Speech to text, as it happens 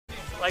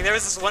Like, there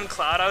was this one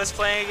Cloud I was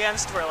playing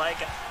against where, like,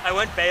 I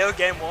went Bayo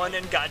game 1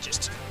 and got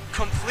just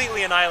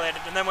completely annihilated,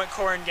 and then went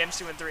Corrin games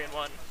 2 and 3 and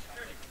 1.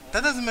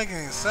 That doesn't make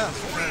any sense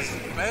because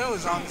Bayo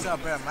is honestly a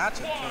better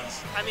matchup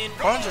because I mean,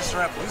 Corrin just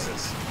straight up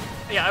loses.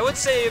 yeah, I would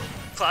say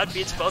Cloud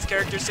beats both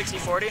characters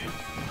 60-40.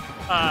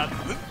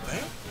 With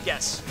Bayo?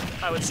 Yes,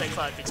 I would say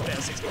Cloud beats Bayo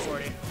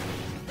 60-40.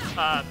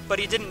 But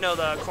he didn't know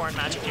the Corrin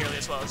matchup nearly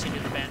as well as he knew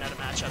the Bayonetta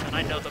matchup, and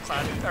I know the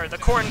Cloud, or the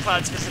Corrin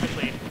Cloud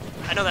specifically.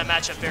 I know that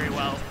matchup very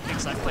well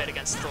because I've played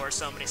against Thor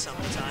so many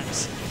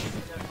times.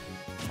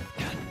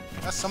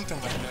 That's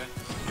something like that.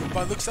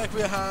 But it looks like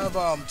we have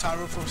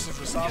Tyroy versus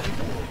Waasabi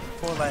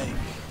for like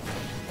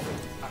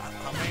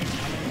how many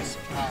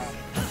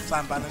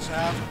Slambana you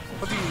have?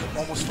 For the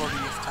almost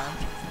 40th time.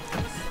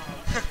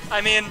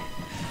 I mean,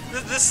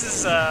 this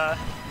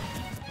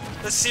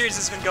series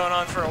has been going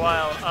on for a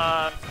while.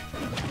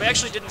 We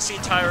actually didn't see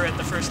Tyroy at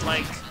the first,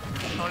 like,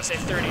 I want to say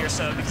 30 or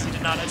so because he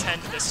did not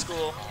attend this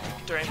school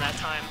during that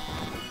time.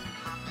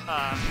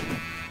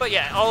 But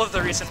yeah, all of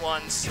the recent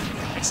ones,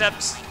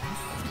 except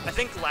I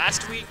think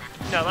last week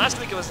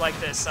it was like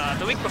this.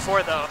 The week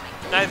before, though,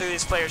 neither of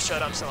these players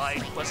showed up, so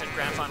I was in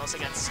grand finals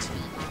against,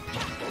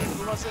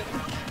 who was it?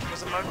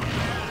 Was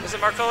it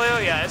Marcolio?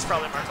 Yeah, it's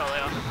probably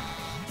Marcolio.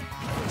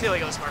 I feel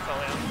like it was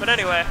Marcolio. But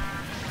anyway,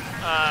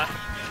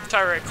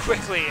 Tyroy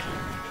quickly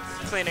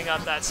cleaning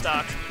up that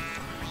stock.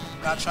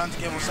 Not trying to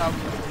get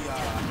Waasabi with the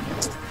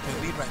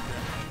lead right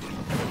there.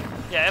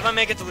 Yeah, if I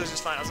make it to losers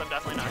finals, I'm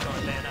definitely not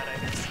going to Bayonetta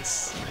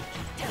against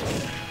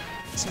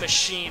this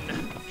machine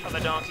of a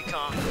Donkey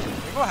Kong.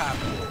 What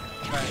happened?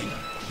 Like,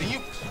 did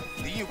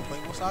you play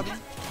Waasabi?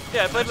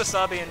 Yeah, I played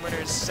Waasabi in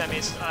winners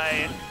semis.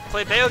 I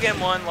played Bayo game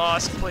 1,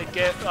 lost.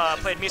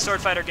 Played Me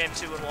Sword Fighter game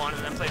 2 and won,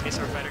 and then played Me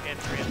Sword Fighter game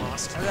 3 and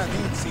lost. Oh yeah, I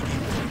didn't see game 3.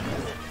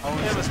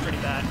 It was pretty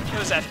bad. It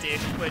was FD,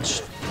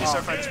 which Me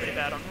Sword Fighter's pretty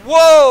bad on.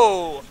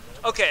 Whoa!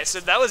 Okay, so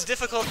that was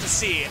difficult to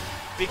see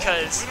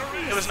because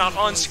it was not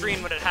on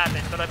screen when it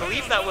happened, but I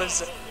believe that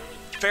was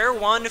fair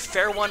one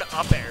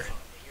up air.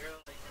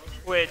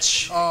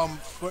 Which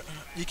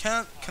you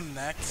can't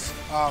connect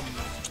fair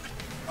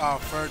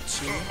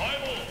 2.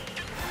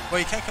 Well,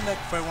 you can't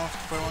connect fair one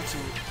to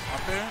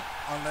up air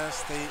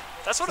unless they.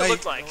 That's what it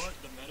looked like.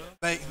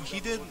 Like he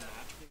did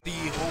the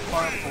whole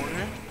part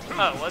forward.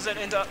 Oh, was it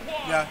into?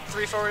 Yeah.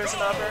 3 forwarders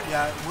into up air?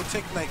 Yeah, it would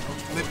take like a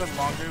little bit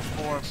longer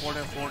for forward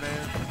to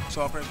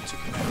up air to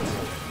connect.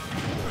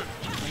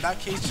 In that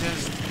case,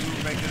 just do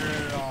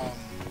regular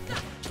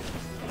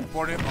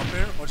forward up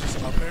air or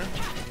just up air.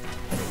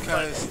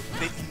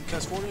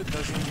 Because forward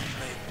doesn't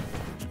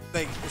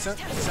like it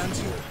sends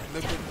you a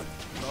little bit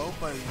low,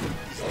 but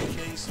it's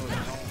okay, so you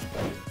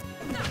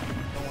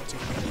don't want to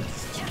make a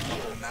decision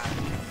of not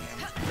killing him.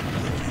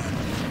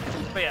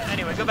 But yeah,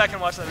 anyway, go back and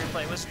watch that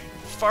replay. It was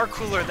far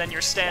cooler than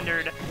your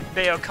standard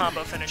Bayo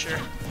combo finisher.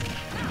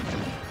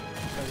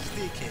 Because it's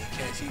DK,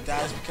 because he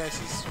dies because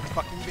he's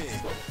fucking big,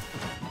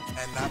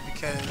 and not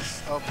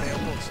because of Bayo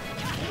bullshit.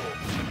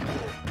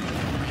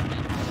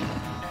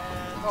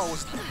 Oh, I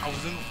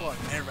was in for a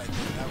nair right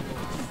there.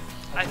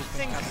 I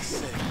think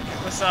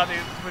Waasabi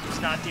was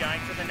not DIing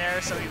for the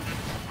nair, so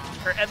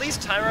or at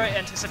least Tyroy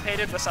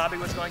anticipated Waasabi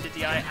was going to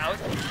DI out,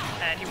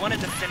 and he wanted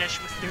to finish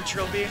with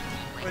neutral B,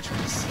 which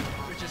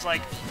is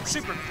like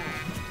super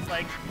cool.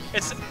 Like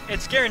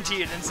it's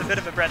guaranteed, and it's a bit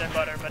of a bread and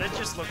butter, but it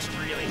just looks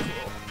really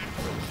cool.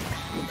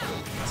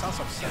 That sounds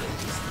upsetting.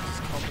 Just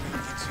coming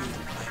into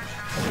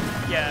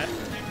yeah.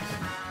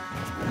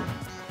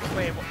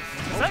 Wait,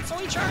 was that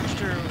fully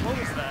charged, or what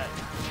was that?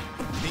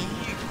 Did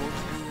he go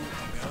through a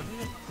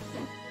building?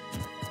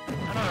 I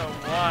don't know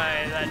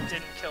why that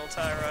didn't kill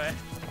Tyroy.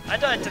 I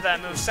died to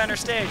that move center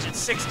stage at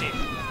 60.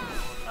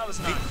 That was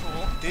not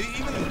cool. Did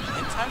he even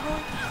hit Tyroy?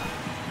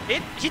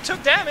 He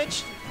took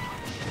damage.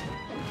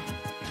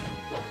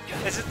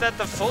 Is it that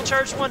the full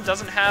charged one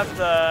doesn't have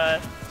the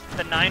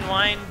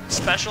 9-line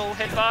special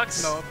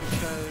hitbox? No,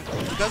 because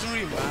it doesn't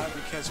really matter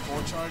because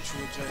full charge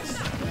will just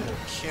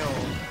kill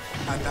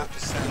at that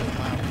percent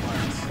amount of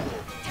parts.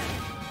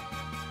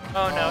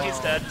 Oh no, he's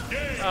dead.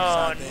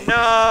 Oh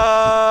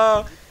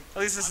no!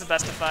 At least this is the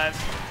best of 5.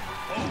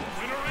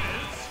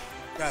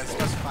 Guys,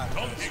 best of 5.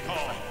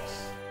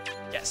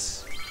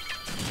 Yes.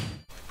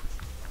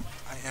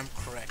 I am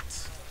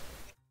correct.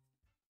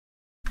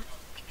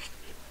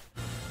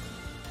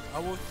 I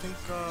would think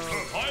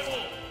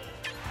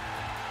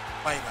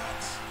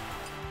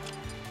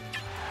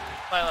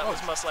Violet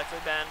was most likely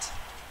banned.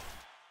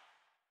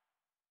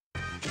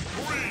 3,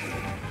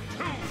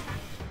 2,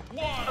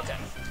 1. Okay.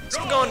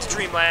 So we're going to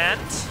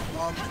Dreamland.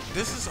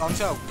 This is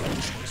honestly a weird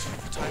choice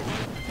for Tyroy.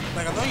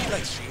 Like, I know he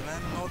likes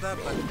Dreamland and all that,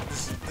 but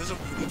this is a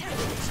really good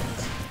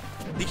choice.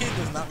 DK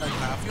does not like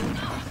Battlefield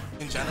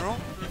in general,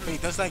 but he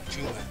does like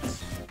Dreamland.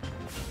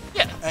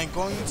 Yeah. And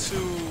going to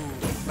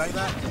like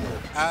that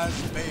as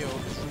Bayo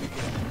is really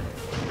good.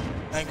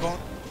 And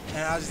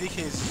as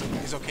DK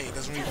is okay, it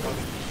doesn't really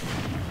bother me.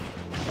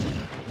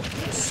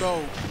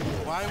 So,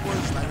 why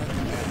was Light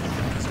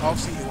banned? Because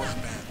obviously it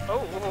wasn't banned.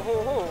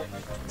 Oh.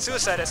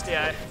 Suicide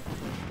SDI.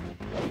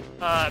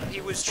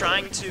 He was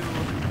trying to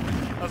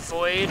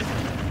avoid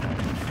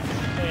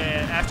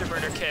an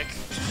afterburner kick.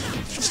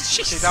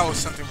 Okay, that was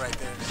something right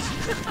there.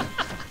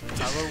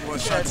 Tyroy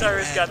was Yeah, trying to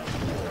Tyroy's end.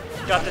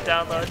 got the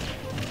download.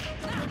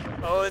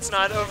 Oh, it's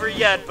not over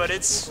yet, but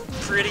it's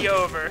pretty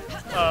over.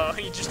 Oh,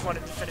 he just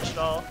wanted to finish it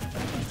all.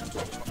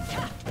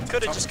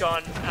 Could have just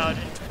gone out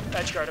and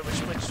edge guarded with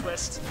switch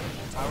twist.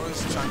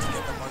 Tyroy's trying to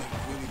get the money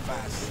really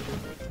fast.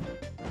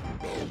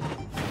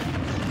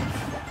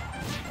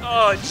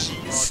 Oh, Oh,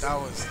 jeez.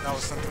 that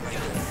was something like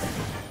that.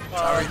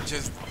 Uh, Tyroy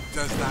just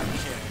does not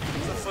care.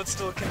 The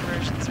footstool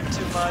conversions are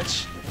too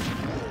much.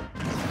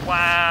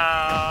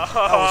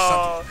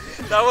 Wow.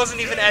 That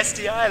wasn't even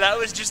SDI. That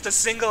was just a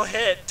single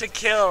hit to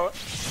kill.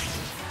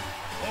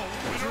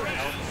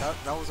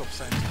 That was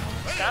upsetting.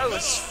 That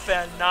was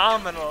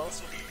phenomenal.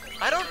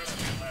 I don't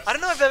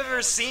know if I've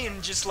ever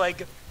seen just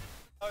like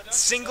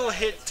single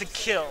hit to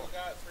kill.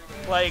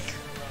 Like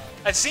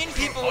I've seen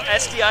people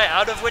SDI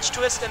out of witch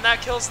twist and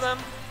that kills them.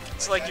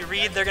 So like you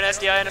read they're gonna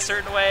SDI in a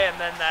certain way and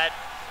then that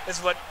is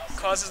what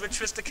causes witch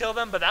twist to kill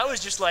them. But that was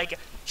just like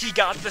he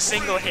got the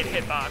single hit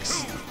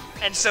hitbox,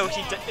 and so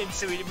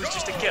it was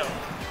just a kill.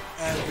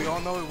 And we all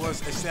know it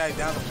was SDI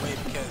down the way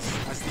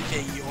because as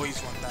DK you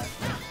always want that.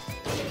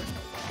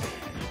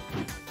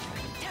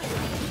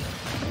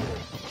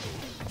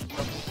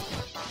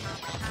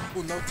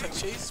 Ooh, no tech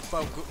chase,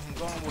 but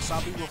going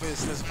Waasabi with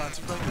his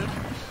disadvantage right there.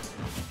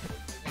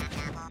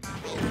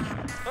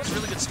 That was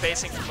really good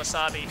spacing from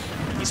Waasabi.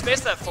 He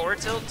spaced that forward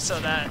tilt so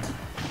that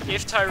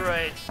if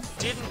Tyroy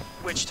didn't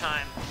witch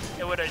time,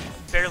 it would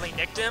have barely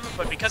nicked him,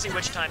 but because he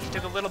witch timed, he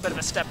took a little bit of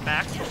a step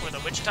back before the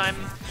witch time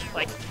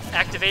like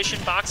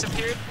activation box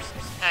appeared,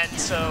 and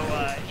so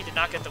he did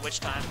not get the witch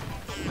time.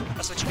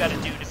 That's what you gotta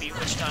do to beat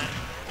witch time.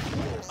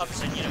 Other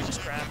than, you know,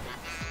 just grab.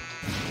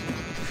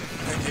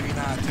 And maybe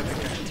not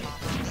typically,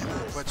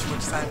 but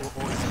which time will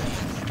always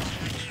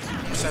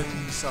be.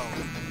 Setting so.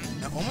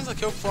 And almost a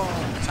kill from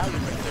Tyroy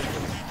right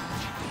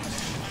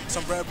there.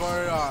 Some bread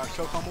bar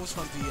kill combos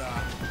from the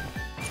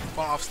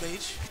from off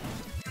stage.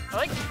 I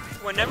like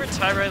whenever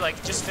Tyroy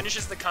like just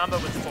finishes the combo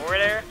with forward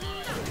air,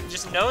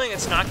 just knowing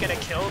it's not gonna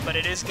kill, but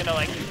it is gonna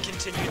like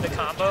continue the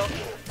combo,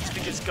 just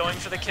because going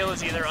for the kill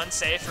is either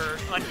unsafe or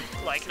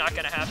like not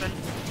gonna happen.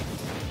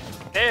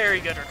 Very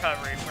good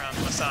recovery from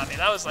Waasabi.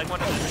 That was like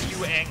one of the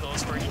few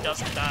angles where he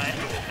doesn't die.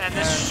 And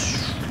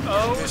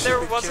this,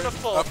 there wasn't a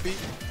full.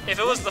 If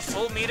it was the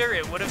full meter,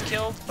 it would have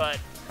killed, but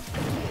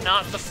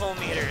not the full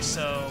meter.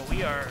 So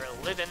we are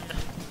living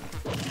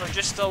for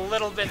just a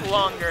little bit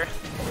longer.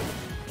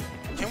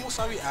 Can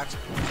Waasabi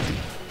actually?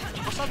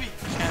 Waasabi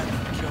can't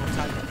kill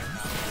Tyroy right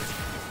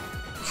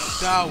now.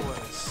 That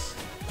was.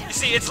 You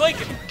see, it's like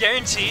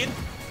guaranteed.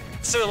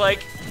 So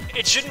like,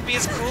 it shouldn't be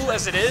as cool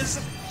as it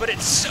is, but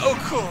it's so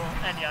cool.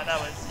 And yeah, that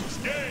was.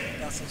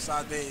 That's some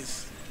sad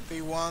days.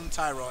 3-1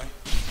 Tyroy.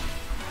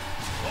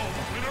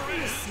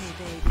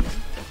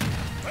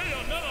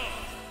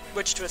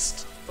 Witch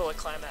twist bullet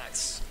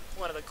climax.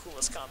 One of the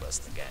coolest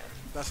combos in the game.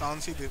 That's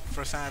honestly the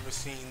first time I've ever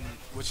seen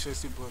Witch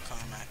Twist bullet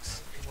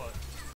climax. What?